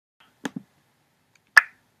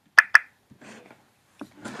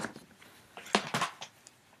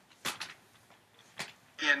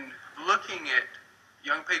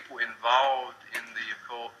people involved in the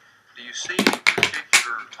occult, do you see any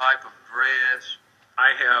particular type of dress?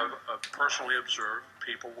 I have personally observed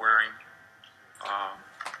people wearing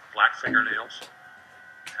black fingernails,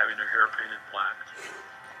 having their hair painted black,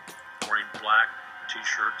 wearing black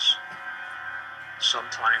t-shirts.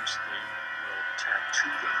 Sometimes they will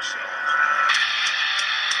tattoo themselves.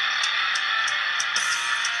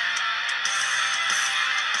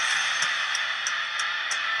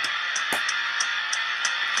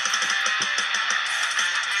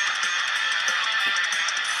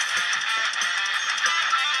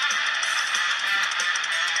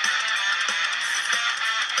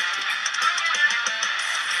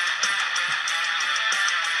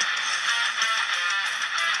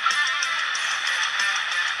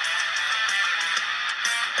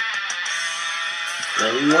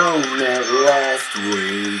 Alone at last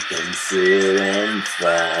we can sit and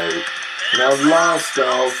fight, and I've lost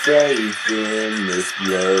all faith in this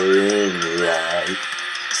blurring light.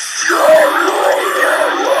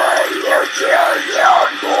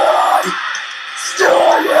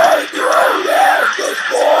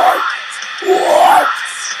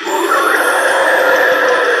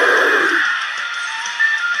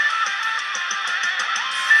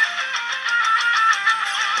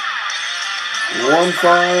 One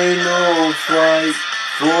final fight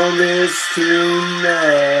for this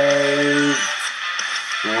tonight.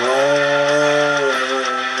 Whoa.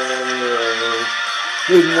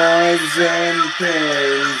 With knives and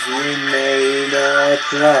pens we made our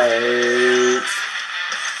plight.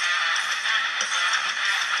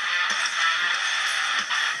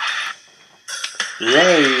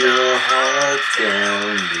 Lay your heart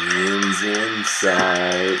down, the ends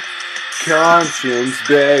inside. Conscience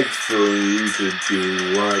begs for you to do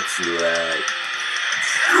what's right.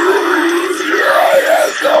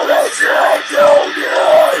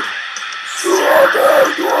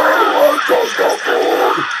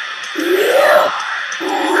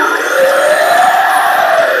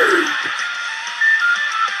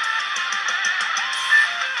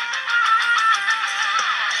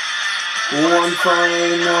 One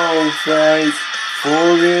final fight for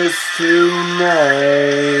this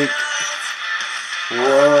tonight.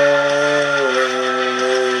 Whoa.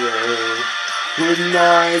 With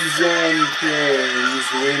knives and pins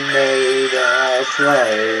we made our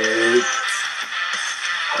plight.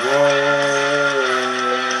 Whoa.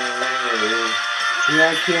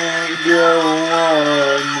 I can't go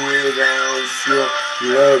on without your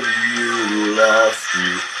love. You lost,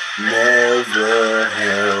 you never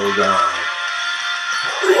held on.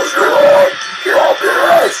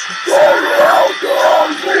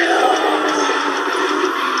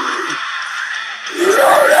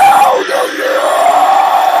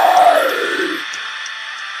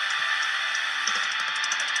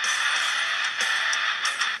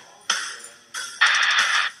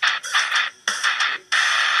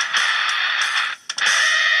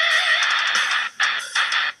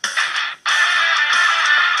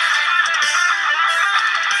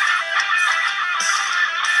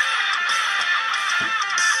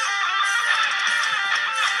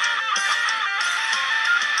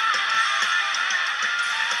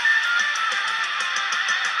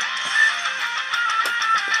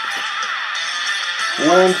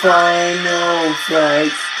 One final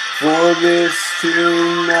fight for this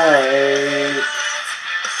tonight.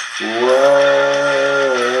 Whoa.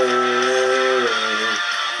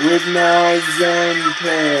 With knives and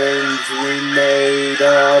pens we made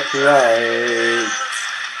our plight.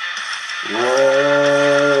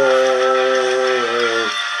 Whoa.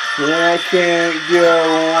 I can't go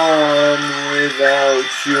on without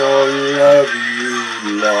your love. You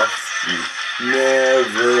lost, you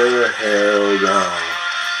never held on.